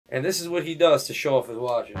And this is what he does to show off his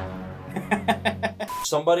watches.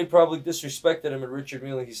 Somebody probably disrespected him at Richard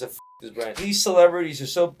Mille. He said, F this brand. These celebrities are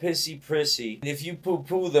so pissy-prissy. And if you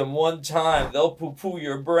poo-poo them one time, they'll poo-poo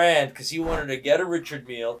your brand because he wanted to get a Richard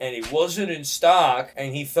Mille and he wasn't in stock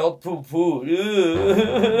and he felt poo-pooed.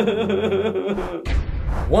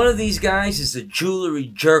 One of these guys is the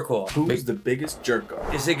jewelry jerk-off. Who's the biggest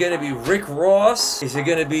jerk-off? Is it gonna be Rick Ross? Is it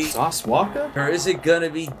gonna be Sauce Walka? Or is it gonna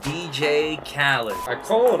be DJ Khaled? I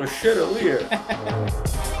call it a chandelier.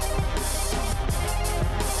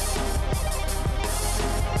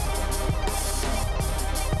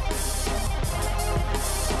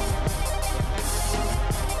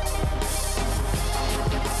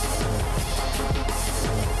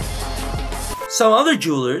 Some other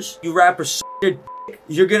jewelers, you rappers,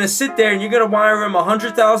 you're gonna sit there and you're gonna wire him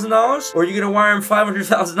 $100,000, or you're gonna wire him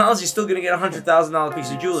 $500,000. You're still gonna get a $100,000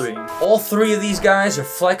 piece of jewelry. All three of these guys are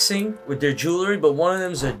flexing with their jewelry, but one of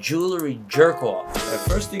them's a jewelry jerk-off.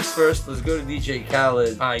 First things first, let's go to DJ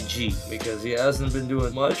Khaled IG because he hasn't been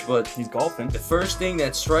doing much, but he's golfing. The first thing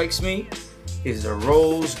that strikes me is a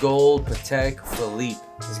rose gold Patek Philippe.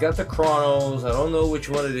 He's got the chronos. I don't know which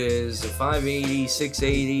one it is. The 580,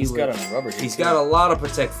 680. He's got a rubber. He's got a lot of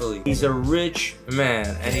Patek Philippe. He's a rich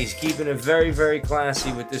man, and he's keeping it very, very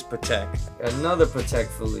classy with this Patek. Another Patek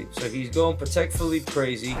Philippe. So he's going Patek Philippe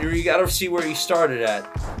crazy. You gotta see where he started at.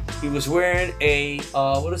 He was wearing a,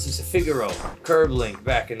 what is this? A Figaro curb link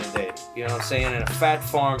back in the day. You know what I'm saying? And a Fat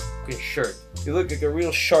Farm shirt. He looked like a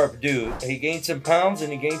real sharp dude. He gained some pounds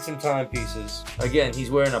and he gained some timepieces. Again,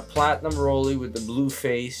 he's wearing a platinum rollie with the blue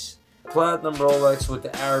face. Platinum Rolex with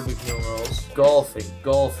the Arabic numerals. Golfing.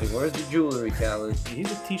 Where's the jewelry, Khaled?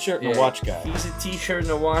 He's a t-shirt and a watch guy. He's a t-shirt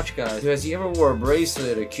and a watch guy. Has he ever wore a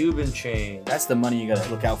bracelet, a Cuban chain? That's the money you gotta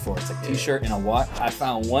look out for. It's a t-shirt and a watch. I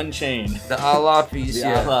found one chain. The Allah piece,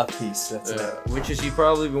 the Allah piece, that's it. Which is he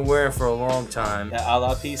probably been wearing for a long time. The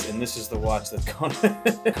Allah piece, and this is the watch that's going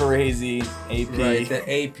crazy AP. Right, the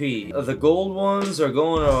AP. The gold ones are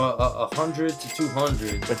going 100 to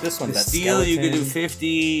 200. But this one, the steel, you could do 50,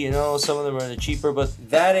 you know. Some of them are cheaper, but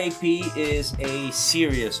that AP is a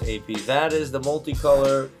serious AP. That is the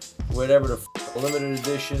multicolor, whatever, the limited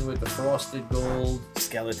edition with the frosted gold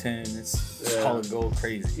skeleton. It's solid gold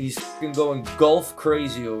crazy. He's going golf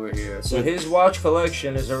crazy over here. So his watch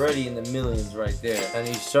collection is already in the millions right there, and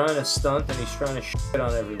he's trying to stunt and he's trying to shit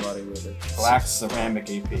on everybody with it. Black ceramic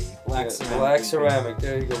AP. Black ceramic.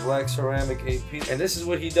 There you go. Black ceramic AP. And this is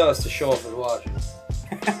what he does to show off his watches.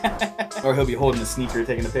 Or he'll be holding a sneaker,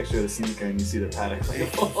 taking a picture of the sneaker, and you see the Patek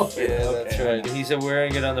label. Yeah, that's right. He's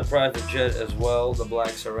wearing it on the private jet as well, the black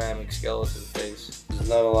ceramic skeleton face. There's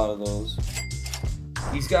not a lot of those.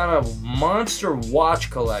 He's got a monster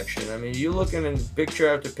watch collection. I mean, you're looking in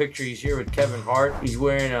picture after picture. He's here with Kevin Hart. He's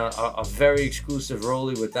wearing a very exclusive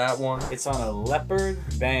rollie with that one. It's on a leopard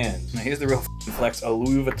band. Now here's the real flex, a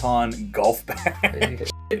Louis Vuitton golf bag.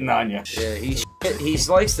 Nanya. Yeah, he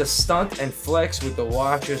likes to stunt and flex with the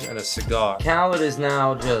watches and a cigar. Khaled is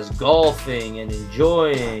now just golfing and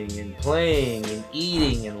enjoying and playing and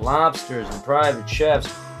eating and lobsters and private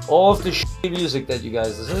chefs. All of the music that you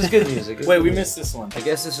guys listen to. It's good music. Wait, we missed this one. I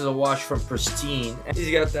guess this is a watch from Pristine. He's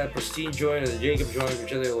got that Pristine joint or the Jacob joint,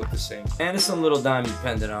 which they look the same. And it's some little diamond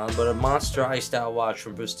pendant on, but a monster iced out watch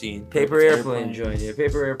from Pristine. Paper airplane joint, yeah,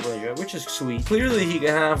 paper airplane joint, which is sweet. Clearly he can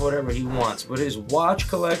have whatever he wants, but his watch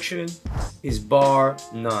collection is bar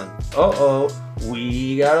none. Uh-oh,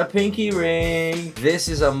 we got a pinky ring. This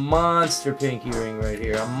is a monster pinky ring right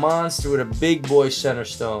here. A monster with a big boy center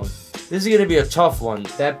stone. This is gonna be a tough one.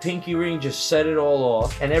 That pinky ring just set it all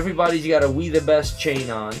off, and everybody's got a We the Best chain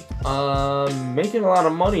on. Making a lot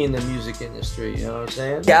of money in the music industry, you know what I'm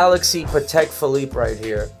saying? Galaxy Patek Philippe right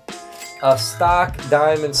here. A stock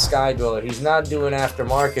diamond sky dweller. He's not doing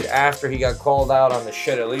aftermarket after he got called out on the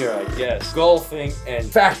chandelier, I guess. Golfing and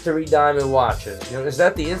factory diamond watches. You know, is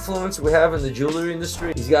that the influence we have in the jewelry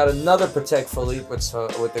industry? He's got another Patek Philippe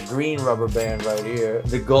with the green rubber band right here.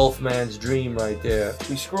 The golf man's dream right there.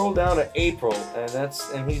 We scroll down to April, and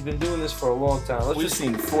he's been doing this for a long time. We've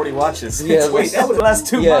seen 40 watches. Yeah, wait, that was the last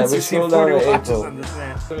 2 months. We We've seen scroll down 40 to watches April. on this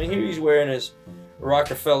man. I mean, here he's wearing his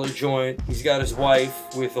Rockefeller joint. He's got his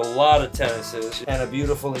wife with a lot of tennises and a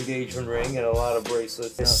beautiful engagement ring and a lot of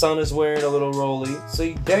bracelets. His son is wearing a little rollie. So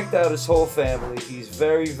he decked out his whole family. He's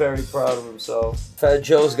very, very proud of himself. Fat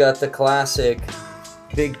Joe's got the classic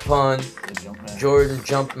Big Pun, Jordan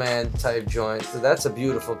Jumpman type joint. So that's a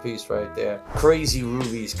beautiful piece right there. Crazy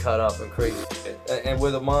rubies cut up and crazy shit. And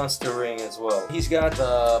with a monster ring as well. He's got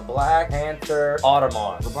the Black Panther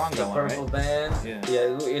Audemars. The purple band. Yeah.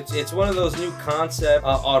 It's one of those new concept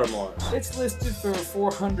Audemars. It's listed for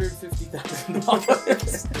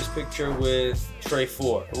 $450,000. This picture with Trey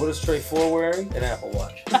 4. What is Trey 4 wearing? An Apple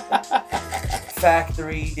Watch.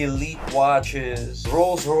 Factory, elite watches,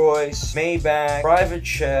 Rolls Royce, Maybach, private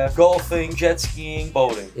chef, golfing, jet skiing,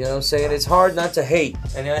 boating. You know what I'm saying? It's hard not to hate.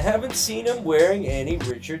 And I haven't seen him wearing any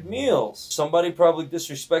Richard Milles. Somebody probably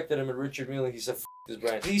disrespected him at Richard Mille and he said, F his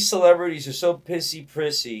brand. These celebrities are so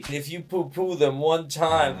pissy-prissy. And if you poo-poo them one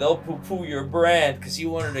time, they'll poo-poo your brand because he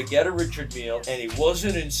wanted to get a Richard Mille and he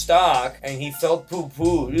wasn't in stock and he felt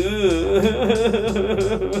poo-pooed.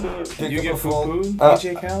 You get poo-pooed,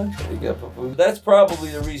 DJ Khaled? You get poo-pooed. That's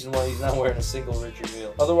probably the reason why he's not wearing a single Richard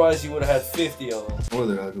Mille. Otherwise, he would have had 50 of them. Or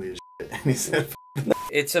they're ugly as shit. And he said,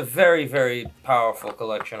 it's a very, very powerful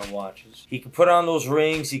collection of watches. He could put on those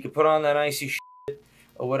rings, he could put on that icy shit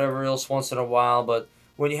or whatever else once in a while, but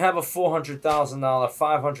when you have a $400,000,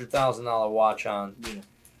 $500,000 watch on,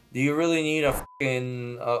 do you really need a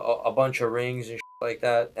fucking a bunch of rings and shit like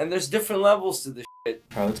that? And there's different levels to this shit.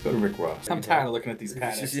 Alright, let's go to Rick Ross. I'm tired of looking at these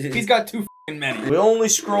patterns. He's got too fucking many. We only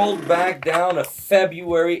scrolled back down to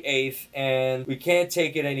February 8th, and we can't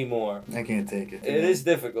take it anymore. I can't take it. It is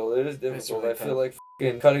difficult. It is difficult. I feel like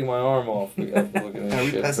cutting my arm off. Looking at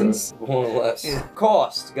this shit, peasants? more or less. Yeah.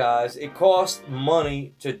 Cost, guys. It costs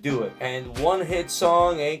money to do it, and one hit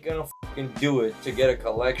song ain't gonna fucking do it to get a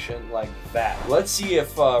collection like that. Let's see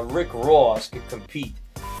if Rick Ross could compete.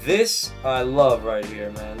 This I love right here,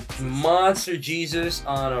 man. Monster Jesus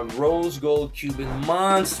on a rose gold Cuban,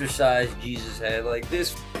 monster sized Jesus head, like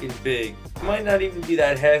this fucking big. It might not even be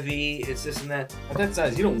that heavy, it's this and that. At that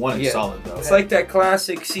size, you don't want it solid though. It's like that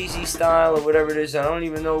classic CZ style or whatever it is. I don't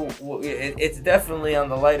even know. It's definitely on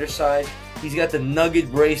the lighter side. He's got the nugget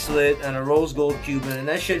bracelet and a rose gold Cuban, and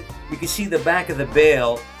that shit, you can see the back of the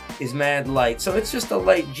bail is mad light. So it's just a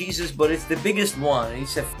light Jesus, but it's the biggest one. And he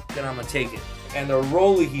said, F it, I'm gonna take it. And the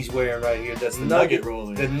Rollie he's wearing right here, that's the Nugget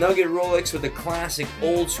Rolex. The Nugget Rolex with the classic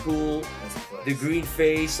old school, the green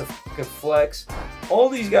face, the fucking flex. All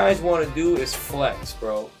these guys want to do is flex,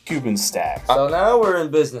 bro. Cuban stacks. So now we're in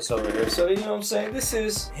business over here. So you know what I'm saying? This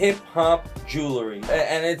is hip-hop jewelry.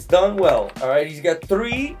 And it's done well. Alright, he's got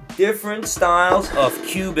 3 different styles of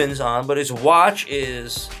Cubans on, but his watch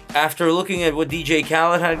is, after looking at what DJ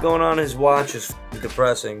Khaled had going on, his watch is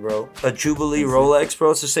depressing, bro. A Jubilee Rolex,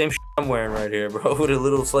 bro. It's the same shit I'm wearing right here, bro, with a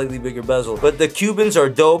little slightly bigger bezel. But the Cubans are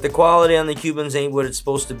dope. The quality on the Cubans ain't what it's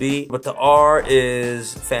supposed to be, but the R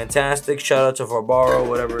is fantastic. Shout out to Varbaro,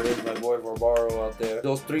 whatever it is, my boy Varbaro out there.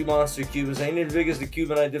 Those 3 monster Cubans ain't as big as the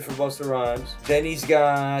Cuban I did for Busta Rhymes. Then he's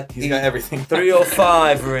got everything.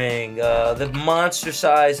 305 ring, the monster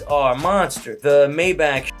size R, monster. The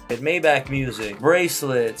Maybach shit, Maybach music,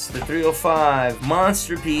 bracelets, the 305,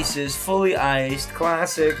 monster pieces, fully iced,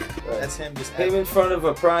 classic. That's him just him in front of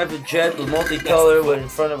a private jet with multicolor, with in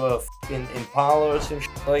front of a fucking Impala or some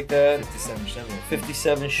shit like that. 57 Chevy.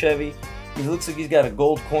 57 Chevy. He looks like he's got a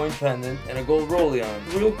gold coin pendant and a gold rollie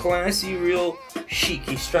on. Real classy, real chic.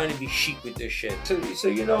 He's trying to be chic with this shit. So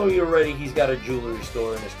you know you're ready. He's got a jewelry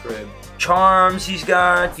store in his crib. Charms he's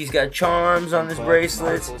got charms on his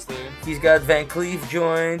bracelets. He's got Van Cleef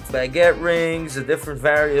joint, baguette rings, the different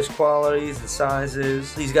various qualities and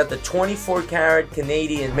sizes. He's got the 24 karat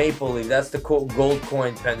Canadian maple leaf. That's the gold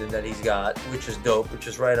coin pendant that he's got, which is dope, which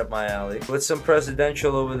is right up my alley. With some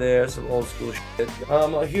presidential over there, some old school shit.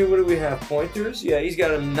 Here, what do we have? Pointers. Yeah, he's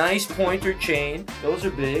got a nice pointer chain. Those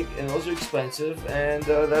are big and those are expensive, and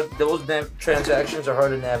those transactions are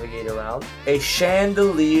hard to navigate around. A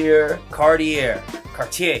chandelier Cartier.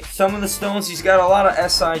 Some of the stones, he's got a lot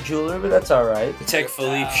of SI jewelry, but that's alright. Patek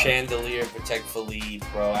Philippe chandelier, Patek Philippe,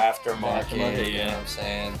 bro, aftermarket, you know what I'm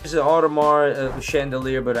saying? It's an Audemars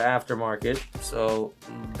chandelier, but an aftermarket, so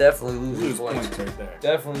definitely losing points right there.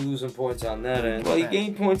 Definitely losing points on that end. Well, he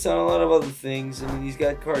gained points on a lot of other things. I mean, he's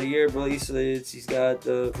got Cartier bracelets, he's got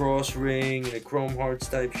the cross ring and the chrome hearts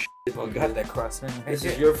type shit. Oh, you got that cross ring right This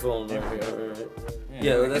is your phone right here.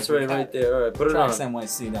 Yeah, that's right there. Alright, put it on.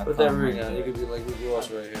 TraxNyc.com. Put that ring on. You could be like Rick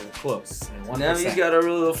Ross right here. Close. Now he's got a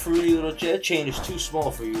little fruity little chain. That chain is too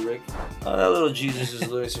small for you, Rick. Oh, that little Jesus is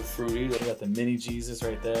nice and fruity. You got the mini Jesus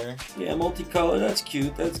right there. Yeah, multicolor. That's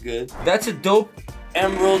cute. That's good. That's a dope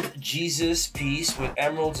emerald Jesus piece with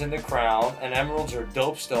emeralds in the crown, and emeralds are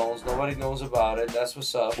dope stones. Nobody knows about it. That's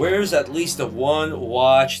what's up. Where's at least the one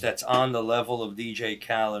watch that's on the level of DJ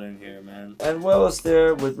Khaled in here, man? And well, it's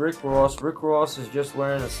there with Rick Ross. Rick Ross is just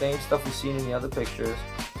wearing the same stuff we've seen in the other pictures.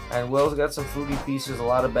 And Will's got some fruity pieces, a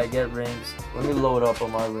lot of baguette rings. Let me load up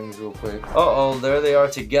on my rings real quick. Uh-oh, there they are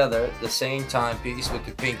together. The same timepiece with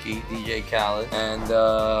the pinky, DJ Khaled, and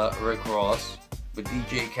Rick Ross. but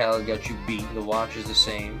DJ Khaled got you beat. The watch is the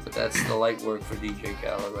same, but that's the light work for DJ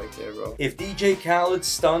Khaled right there, bro. If DJ Khaled's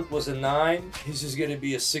stunt was a 9, his is gonna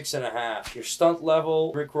be a 6.5. Your stunt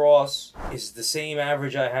level, Rick Ross, is the same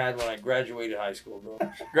average I had when I graduated high school, bro.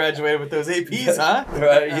 Graduated with those APs, huh?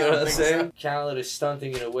 Right, you know what I'm saying? So. Khaled is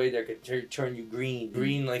stunting in a way that could turn you green.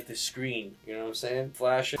 Green like the screen, you know what I'm saying?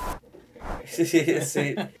 Flashing.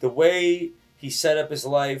 The way he set up his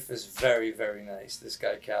life is very, very nice, this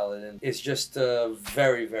guy Khaled, and it's just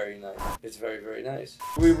very, very nice. It's very, very nice.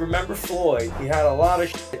 We remember Floyd, he had a lot of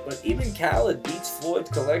shit, but even Khaled beats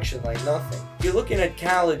Floyd's collection like nothing. You're looking at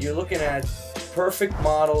Khaled, you're looking at perfect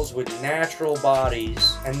models with natural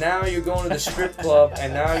bodies, and now you're going to the strip club,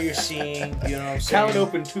 and now you're seeing, you know what I'm saying? Khaled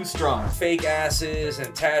opened too strong. Fake asses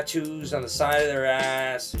and tattoos on the side of their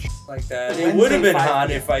ass and shit like that. It would have been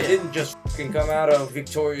hot if I didn't just fucking come out of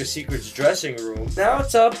Victoria's Secret's dressing room. Now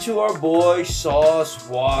it's up to our boy Sauce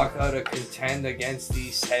Walka to contend against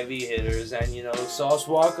these heavy hitters, and you know, Sauce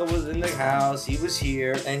Walka was in the house, he was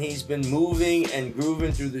here, and he's been moving and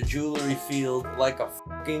grooving through the jewelry field like a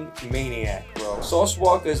fucking maniac. Bro. Sauce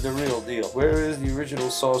Walka is the real deal. Where is the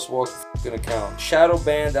original Sauce Walka fucking account? Shadow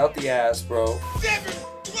band out the ass, bro. Damn it,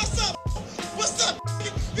 what's up? What's up?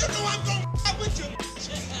 You know I'm gonna ride with you.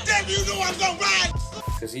 Damn, you know I'm gonna ride.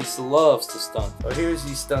 Because he loves to stunt. Oh, here's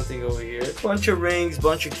he stunting over here. Bunch of rings,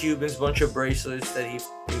 bunch of Cubans, bunch of bracelets that he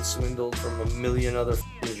fucking swindled from a million other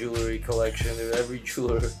fucking jewelry collection of every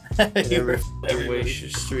jeweler in every way,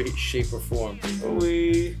 shape, or form.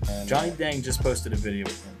 Johnny Dang just posted a video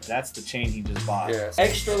with him. That's the chain he just bought. Yes.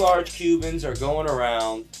 Extra large Cubans are going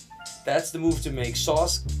around. That's the move to make.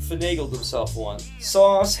 Sauce finagled himself one.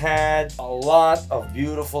 Sauce had a lot of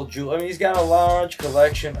beautiful jewelry. I mean, he's got a large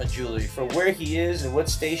collection of jewelry. For where he is and what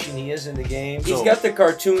station he is in the game. He's got the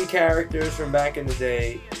cartoon characters from back in the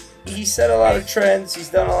day. He set a lot of trends. He's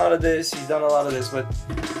done a lot of this. He's done a lot of this. But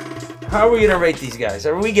how are we going to rate these guys?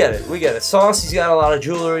 We get it. We get it. Sauce, he's got a lot of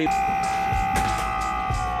jewelry. Come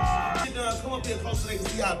up here close so they can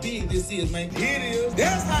see how big this is, man. Here it is.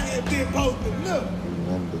 That's how it been posted. Look.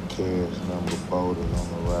 Remember cash number boulders on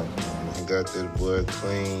the right, man. Got that boy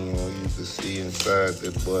clean, you know, you can see inside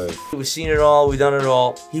that boy. We've seen it all, we've done it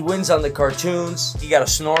all. He wins on the cartoons. He got a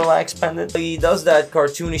Snorlax pendant. He does that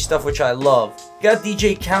cartoony stuff, which I love. You got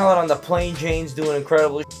DJ Khaled on the plain Janes doing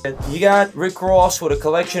incredible shit. You got Rick Ross with a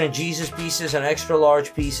collection of Jesus pieces and extra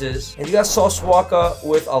large pieces. And you got Sauce Walka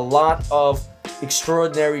with a lot of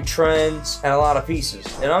extraordinary trends and a lot of pieces.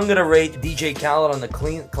 And I'm gonna rate DJ Khaled on the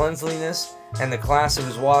cleanliness and the class of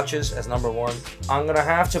his watches as number 1. I'm gonna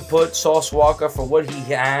have to put Sauce Walka for what he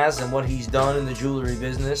has and what he's done in the jewelry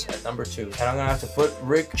business at number 2. And I'm gonna have to put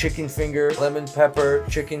Rick Chicken Finger, Lemon Pepper,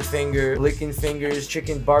 Chicken Finger, Licking Fingers,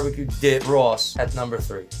 Chicken Barbecue Dip Ross at number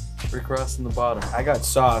 3. Rick Ross in the bottom. I got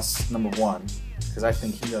Sauce number 1. Because I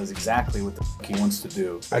think he knows exactly what the fuck he wants to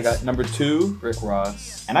do. I got number 2, Rick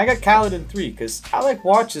Ross. And I got Khaled in 3, because I like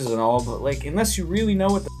watches and all, but like, unless you really know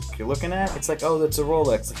what the fuck you're looking at, it's like, oh, that's a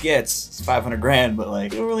Rolex. Like, yeah, it's 500 grand, but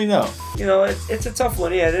like, you don't really know. You know, it's a tough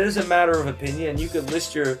one. Yeah, it is a matter of opinion. You could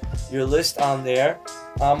list your list on there.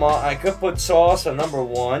 I could put Sauce on number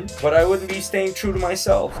 1, but I wouldn't be staying true to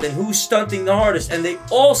myself. Then who's stunting the hardest? And they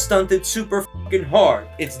all stunted super fucking hard.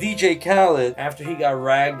 It's DJ Khaled. After he got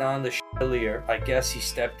ragged on the earlier, I guess he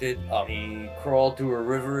stepped it up. He crawled through a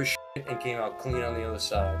river of shit and came out clean on the other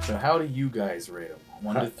side. So how do you guys rate him?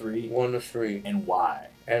 1 to 3? 1 to 3. And why?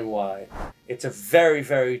 And why? It's a very,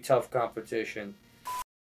 very tough competition.